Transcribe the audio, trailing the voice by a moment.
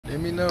Let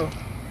me know.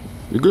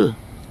 You good?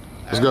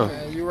 Let's go.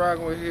 Man, you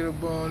rocking with Hit a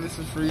Bone. This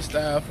is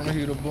Freestyle from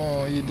Hit a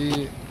Bone. You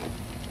did.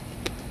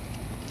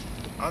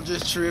 I'm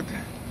just tripping.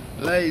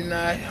 Late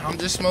night, I'm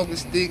just smoking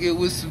sticky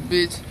with some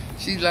bitch.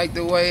 She like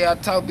the way I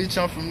talk,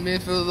 bitch. I'm from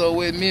Memphis or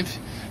with Memphis.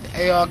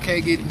 ARK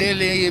get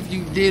deadly if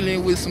you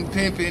dealing with some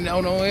pimping.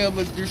 Don't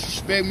ever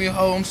disrespect me,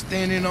 ho. I'm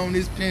standing on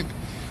this pimping.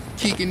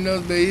 Kicking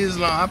us by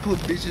Islam. I put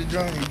bitches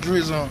drunk and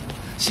drizz on.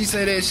 She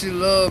say that she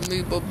love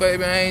me, but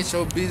baby, I ain't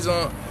so biz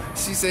on.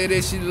 She say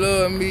that she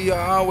love me,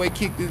 I always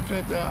kick this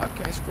pimping. I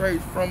can't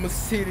scrape from a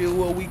city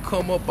where we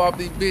come up off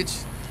these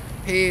bitches.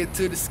 Head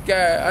to the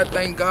sky, I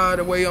thank God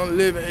the way I'm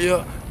living,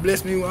 yeah.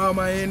 Bless me with all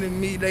my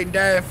enemies, they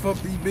die,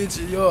 fuck these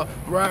bitches, yeah.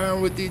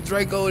 Riding with this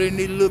Draco, and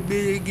this little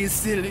bitch, it get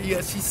silly, yeah.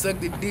 She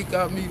sucked the dick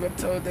out me, I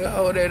told that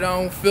hoe that I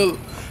don't feel it.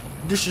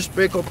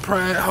 Disrespect her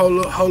pride,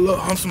 hold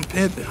up, I'm some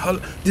pimpin',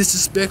 hold up.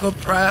 Disrespect her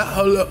pride,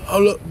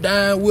 hold up,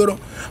 dying with her.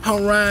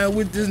 I'm riding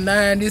with this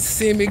 9, this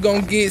semi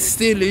gon' get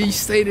silly. You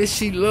say that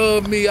she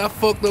love me, I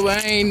fucked her, I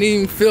ain't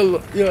even feel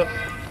her,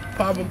 yeah.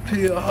 Pop a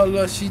pill, hold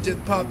up, she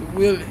just popped the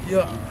wheelie,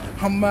 yeah.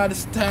 I'm out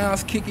of town,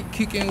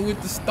 kicking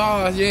with the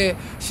stars, yeah.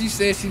 She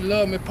said she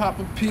love me, pop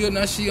a pill,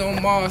 now she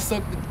on Mars.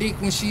 Suck the dick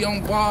when she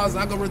on bars.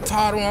 I got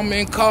retarded, I'm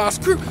in cars.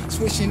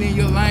 Switching in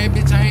your lane,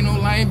 bitch, I ain't no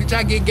lane, bitch,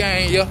 I get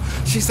gang, yeah.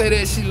 She say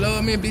that she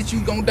love me, bitch,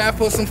 you gon' die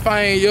for some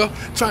fame, yeah.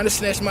 Trying to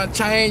snatch my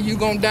chain, you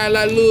gon' die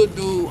like little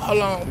dude. Hold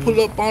on, pull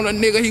up on a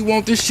nigga, he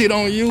want this shit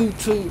on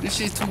YouTube. This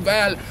shit too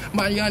violent.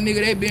 My young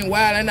nigga, they been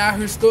wildin' out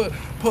here, stood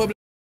public.